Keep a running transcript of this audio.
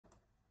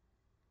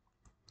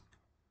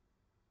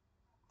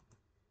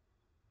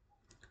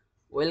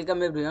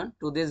Welcome everyone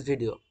to this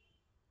video.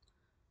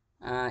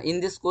 In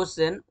this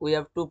question, we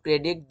have to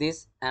predict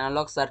this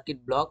analog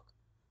circuit block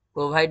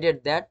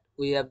provided that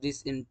we have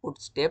this input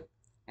step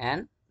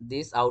and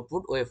this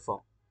output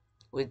waveform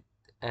with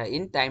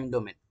in time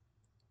domain.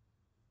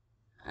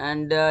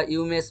 And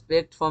you may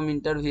expect from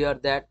interviewer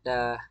that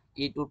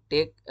it would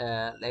take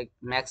like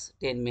max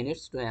 10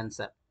 minutes to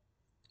answer.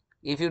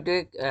 If you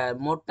take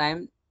more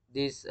time,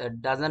 this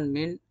doesn't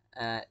mean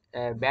a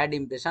bad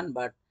impression,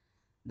 but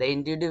the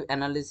intuitive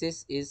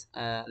analysis is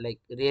like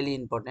really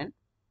important,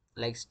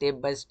 like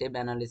step by step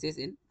analysis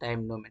in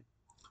time domain.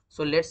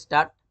 So let's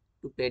start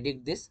to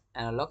predict this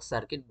analog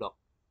circuit block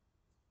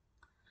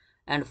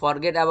and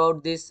forget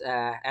about this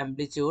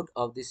amplitude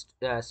of this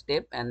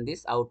step and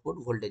this output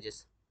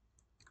voltages.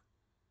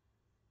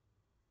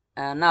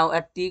 Now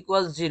at t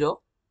equals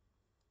 0,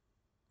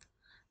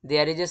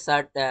 there is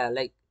a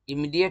like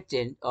immediate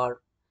change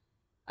or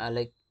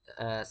like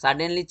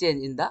suddenly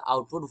change in the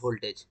output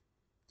voltage.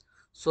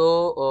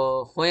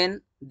 So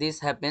when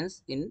this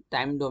happens in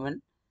time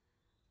domain,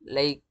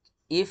 like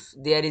if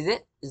there is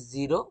a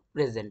 0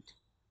 present,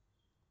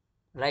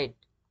 right?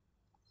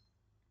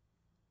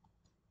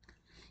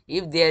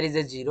 If there is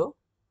a 0,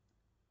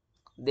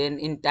 then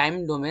in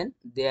time domain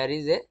there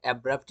is a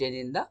abrupt change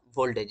in the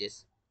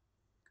voltages.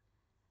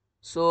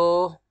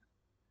 So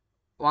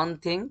one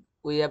thing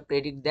we have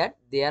predict that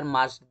there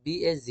must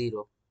be a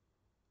 0,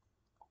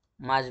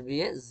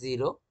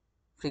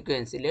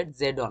 frequency, let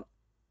Z on,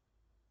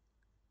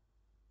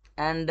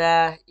 and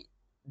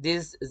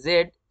this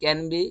Z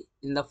can be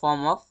in the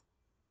form of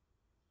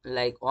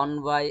like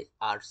 1 by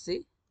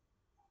RC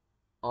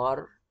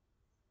or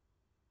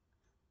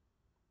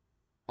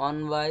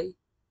 1 by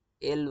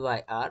L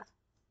by R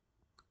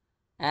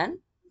and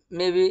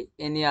maybe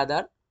any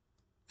other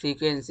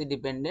frequency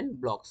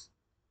dependent blocks.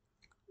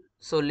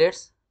 So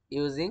let's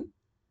using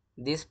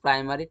these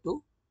primary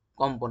two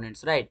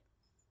components, right?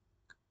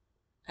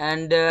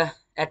 And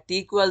at t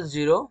equals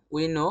 0,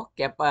 we know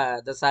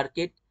the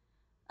circuit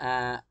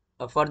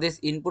for this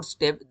input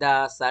step,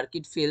 the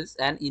circuit fills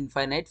an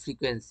infinite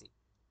frequency.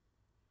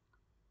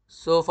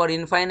 So for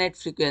infinite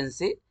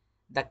frequency,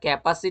 the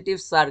capacitive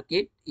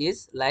circuit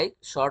is like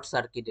short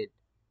circuited,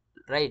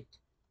 right?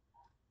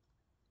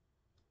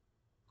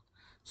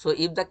 So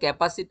if the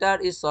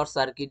capacitor is short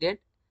circuited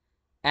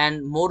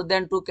and more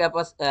than two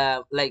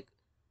like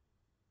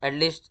at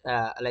least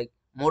like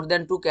more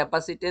than two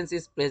capacitance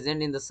is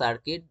present in the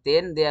circuit,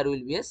 then there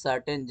will be a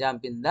certain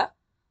jump in the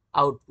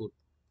output.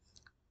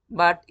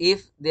 But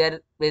if they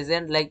are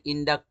present like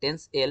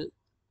inductance L,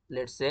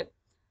 let's say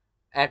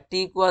at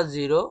t equals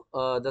 0,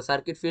 the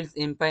circuit fills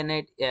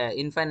infinite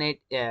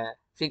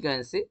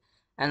frequency,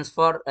 and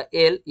for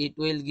L it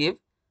will give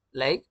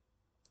like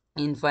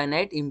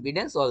infinite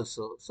impedance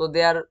also. So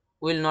there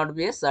will not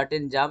be a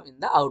certain jump in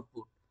the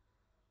output.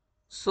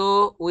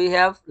 So we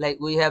have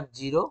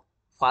 0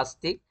 first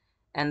thing,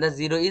 and the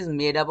 0 is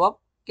made up of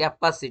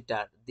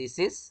capacitor. This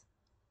is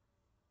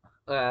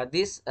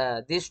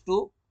these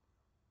two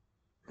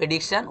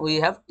prediction we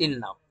have till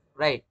now,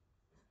 right?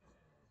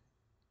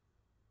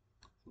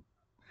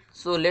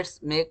 So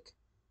let's make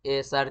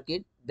a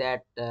circuit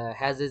that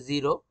has a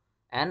 0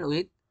 and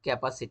with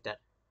capacitor.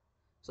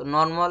 So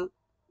normal,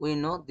 we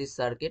know this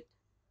circuit.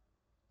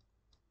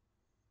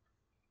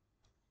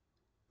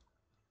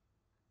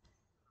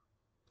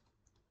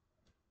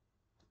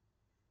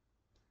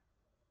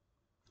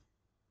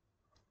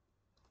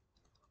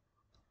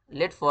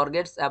 Let's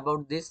forget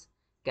about this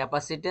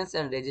capacitance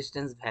and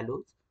resistance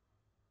values,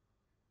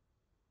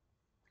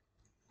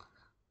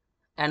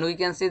 and we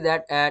can see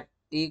that at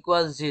t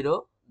equals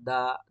 0,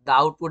 the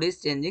output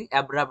is changing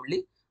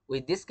abruptly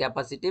with this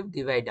capacitive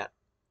divider,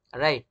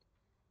 right?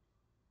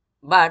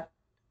 But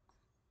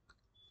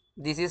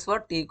this is for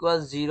t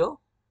equals 0,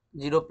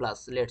 0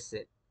 plus, let's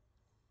say.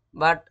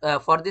 But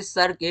for this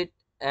circuit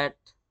at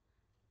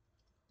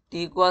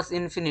t equals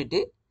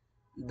infinity,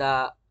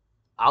 the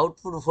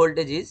output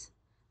voltage is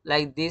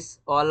like this,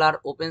 all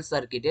are open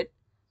circuited,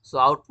 so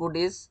output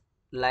is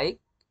like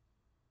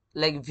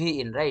V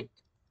in, right?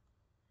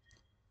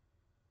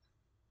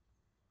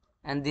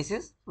 And this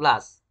is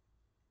plus.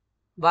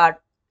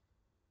 But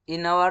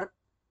in our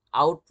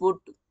output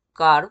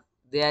curve,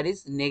 there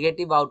is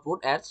negative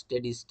output at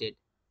steady state.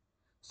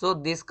 So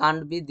this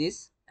can't be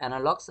this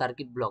analog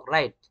circuit block,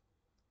 right?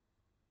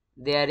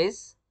 There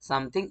is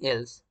something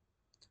else.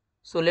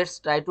 So let's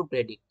try to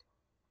predict.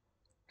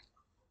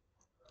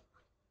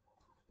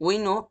 We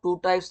know two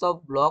types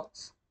of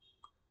blocks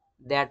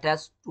that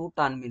has two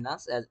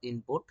terminals as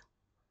input.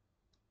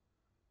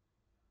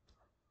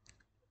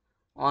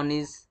 One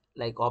is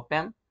like op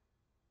amp,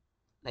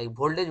 like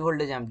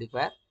voltage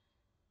amplifier,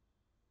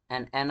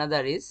 and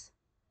another is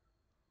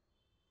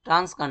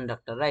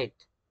transconductor, right?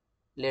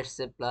 Let's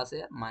say plus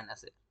A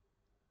minus A.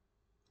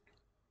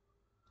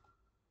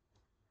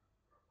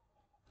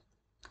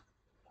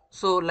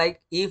 So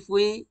like if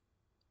we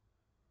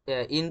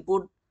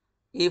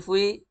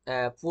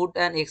put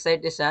an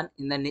excitation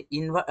in the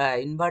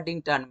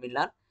inverting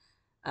terminal,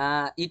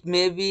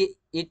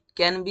 it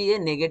can be a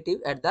negative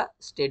at the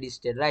steady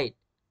state, right?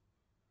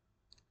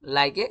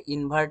 Like a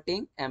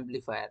inverting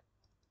amplifier.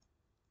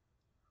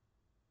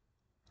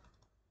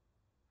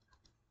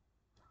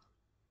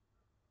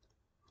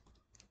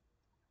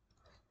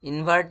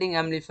 Inverting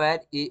amplifier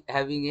is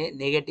having a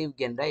negative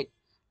gain, right?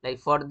 Like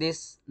for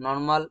this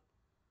normal,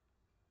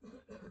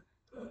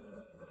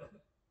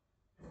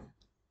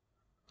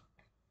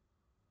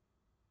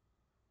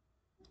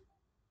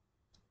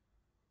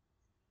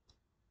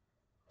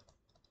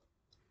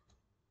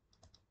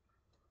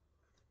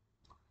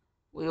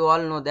 we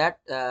all know that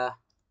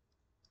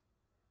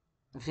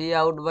V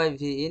out by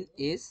V in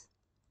is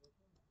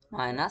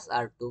minus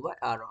R2 by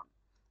R1.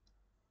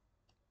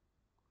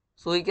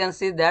 So we can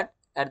see that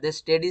at the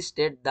steady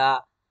state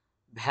the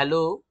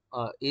value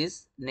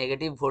is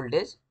negative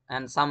voltage,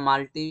 and some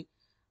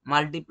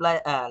multiply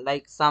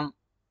like some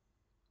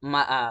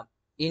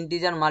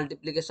integer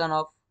multiplication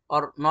of,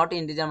 or not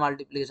integer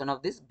multiplication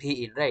of this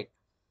V in, right?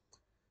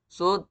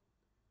 So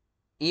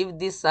if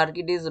this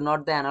circuit is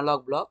not the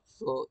analog block,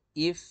 so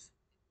if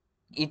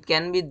it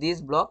can be this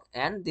block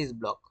and this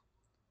block.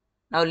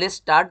 Now let's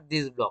start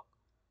this block.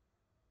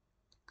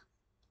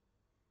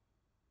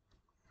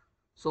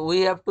 So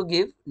we have to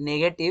give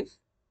negative,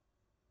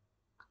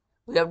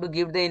 we have to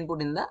give the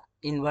input in the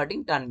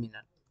inverting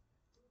terminal.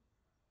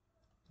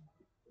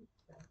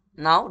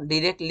 Now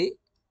directly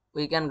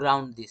we can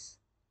ground this,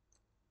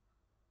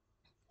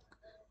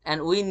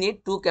 and we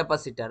need two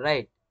capacitor,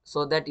 right?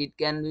 So that it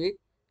can be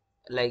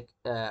like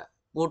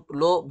put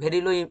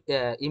very low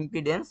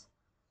impedance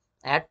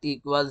at t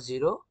equals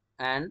 0,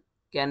 and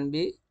can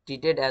be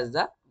treated as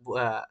the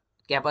uh,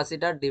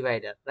 capacitor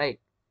divider, right?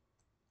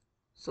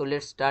 So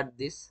let's start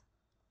this,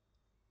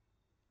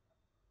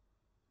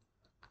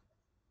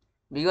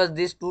 because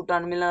these two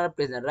terminals are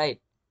present,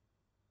 right?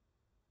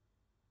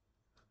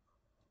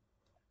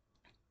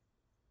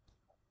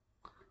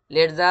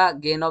 Let the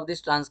gain of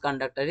this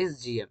transconductor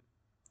is Gm,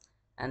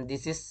 and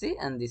this is C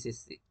and this is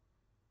C.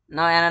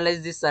 Now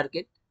analyze this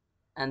circuit,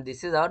 and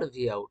this is our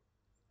V out.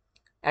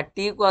 At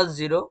t equals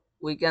 0,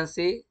 we can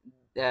see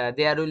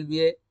there will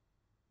be a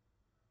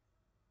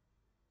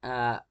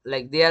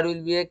there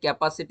will be a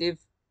capacitive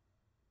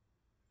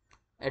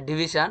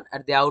division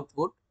at the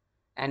output,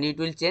 and it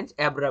will change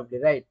abruptly,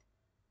 right?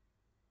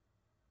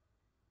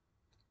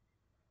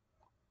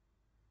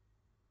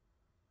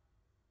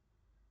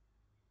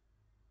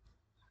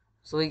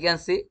 So we can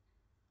see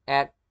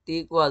at t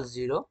equals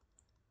 0,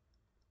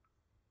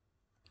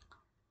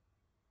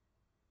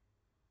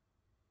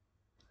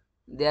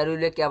 there will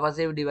be a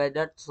capacitive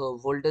divider, so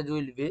voltage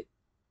will be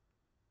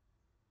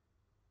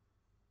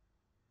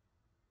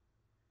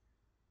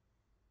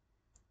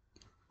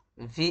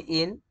V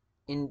in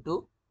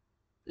into,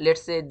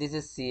 let's say this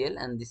is CL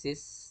and this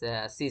is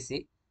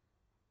CC.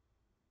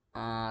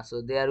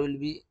 So there will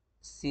be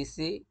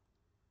CC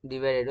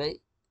divided by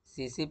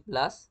CC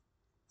plus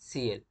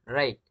CL,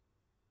 right?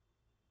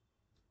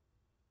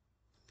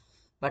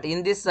 But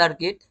in this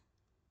circuit,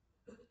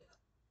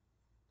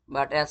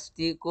 but as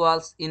t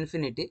equals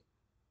infinity,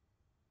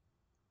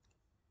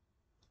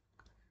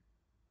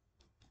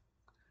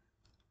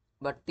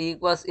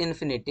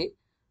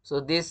 so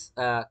this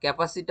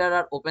capacitor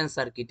are open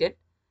circuited,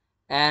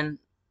 and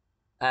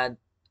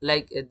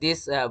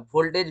this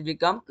voltage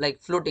become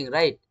like floating,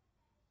 right?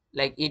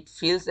 Like it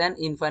fills an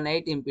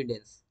infinite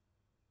impedance.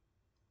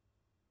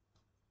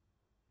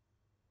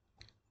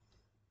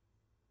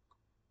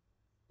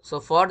 So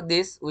for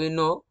this we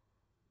know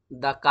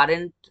the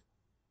current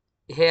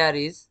here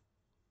is,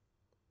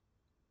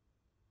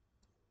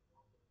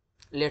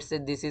 let's say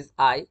this is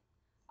I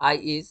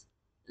is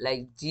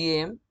like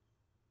Gm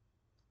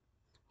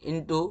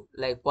into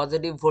like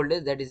positive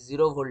voltage, that is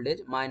 0 voltage,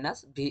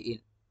 minus V in.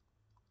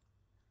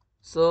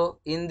 So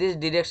in this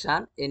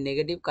direction a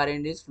negative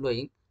current is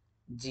flowing,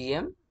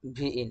 Gm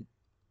V in.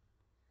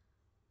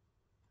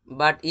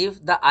 But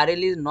if the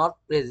RL is not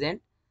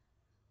present,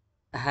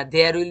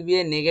 there will be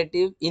a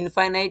negative,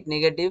 infinite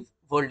negative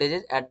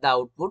voltages at the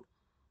output,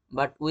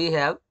 but we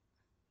have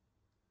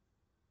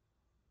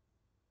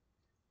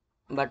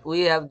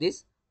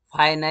this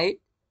finite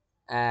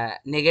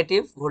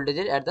negative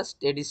voltages at the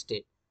steady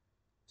state.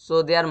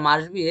 So there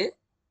must be a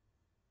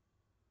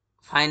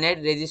finite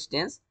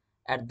resistance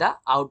at the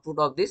output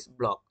of this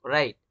block,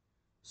 right?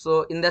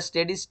 So in the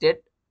steady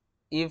state,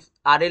 if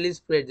RL is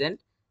present,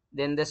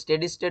 then the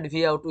steady state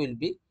V out will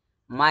be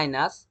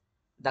minus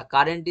the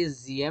current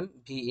is Gm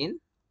V in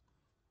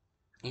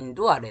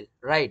into RL,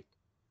 right?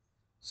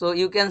 So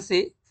you can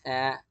see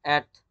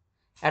at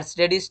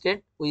steady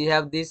state we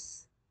have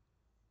this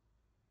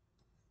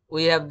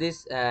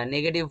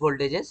negative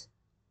voltages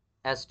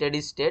at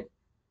steady state,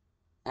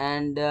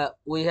 and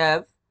we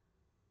have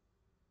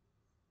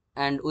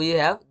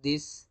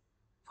this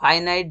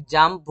finite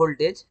jump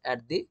voltage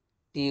at the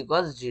t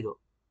equals 0,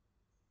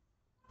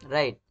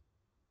 right?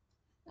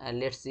 And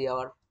let's see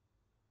our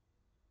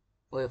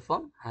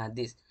waveform,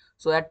 this.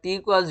 So at t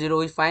equals 0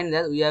 we find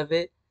that we have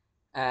a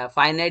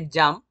finite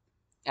jump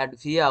at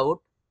V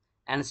out,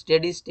 and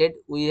steady state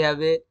we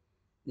have a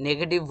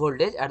negative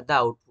voltage at the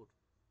output.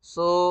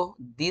 So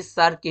this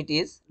circuit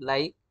is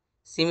like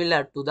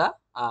similar to the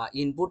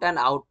input and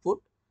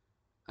output.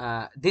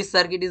 This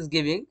circuit is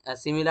giving a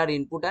similar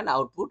input and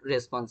output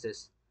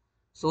responses.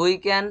 So we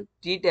can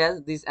treat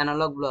as this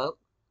analog block.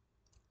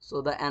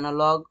 So the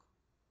analog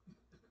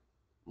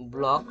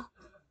block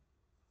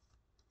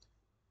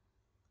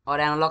or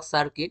analog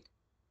circuit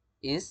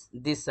is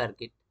this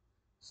circuit.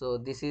 So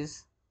this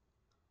is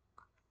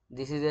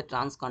a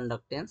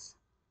transconductance.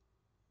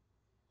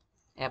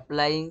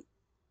 Applying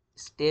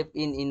step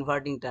in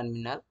inverting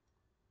terminal,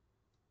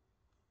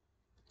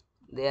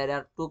 there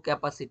are two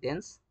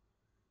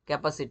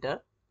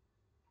capacitor,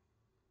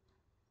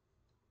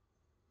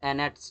 and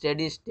at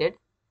steady state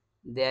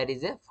there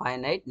is a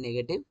finite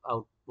negative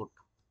output.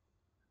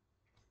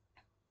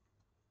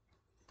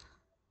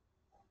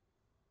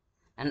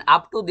 And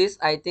up to this,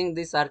 I think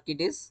the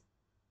circuit is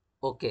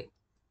okay.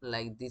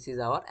 Like this is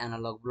our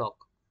analog block.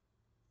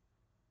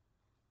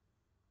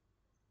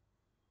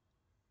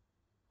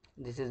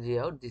 This is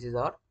Vout. This is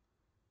our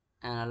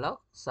analog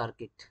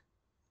circuit.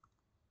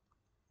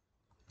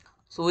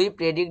 So we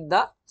predict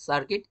the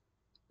circuit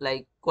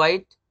like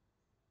quite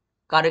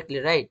correctly,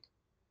 right?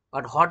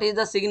 But what is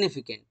the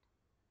significant?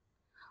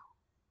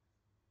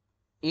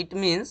 It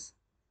means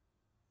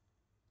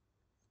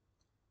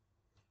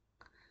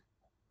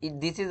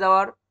this is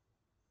our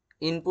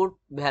input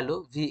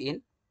value V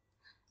in,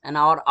 and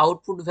our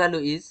output value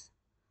is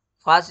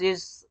first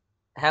is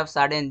have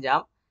sudden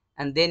jump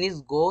and then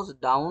it goes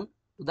down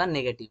to the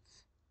negative.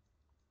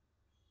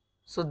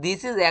 So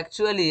this is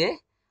actually a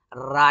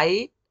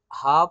right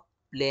half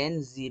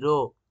plane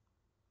zero,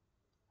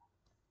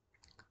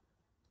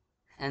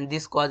 and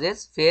this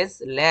causes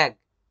phase lag.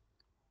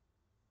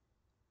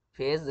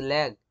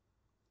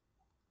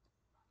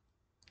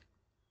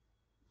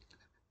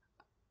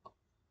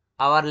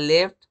 Our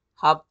left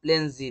half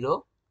plane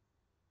zero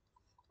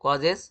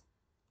causes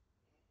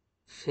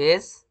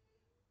phase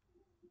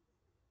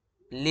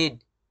lead,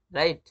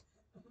 right?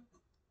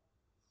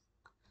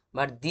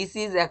 But this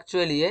is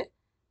actually a,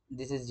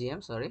 this is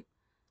GM, sorry,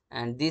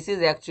 and this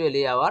is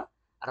actually our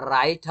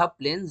right half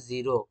plane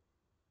zero.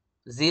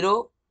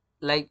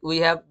 Like we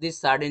have this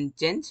sudden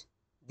change,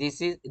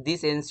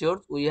 this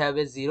ensures we have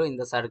a zero in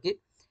the circuit,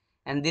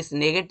 and this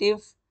negative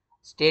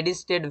steady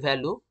state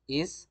value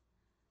is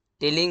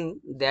telling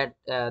that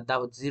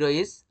the zero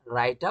is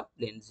right half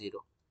plane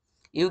zero.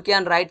 You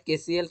can write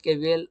KCL,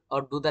 KVL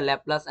or do the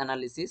Laplace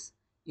analysis.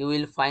 You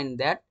will find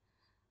that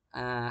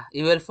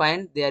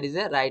there is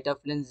a right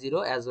half plane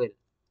zero as well,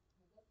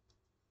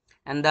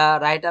 and the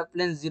right half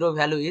plane zero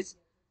value is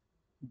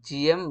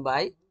GM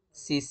by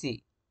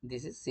CC.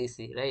 This is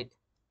CC, right?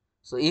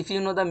 So if you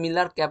know the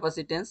Miller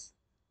capacitance,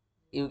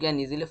 you can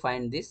easily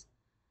find this,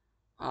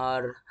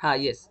 or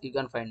yes, you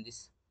can find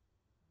this.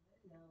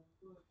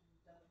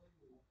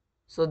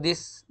 So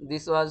this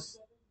was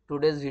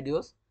today's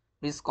videos.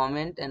 Please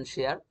comment and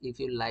share if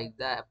you like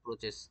the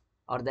approaches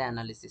or the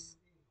analysis.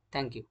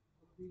 Thank you.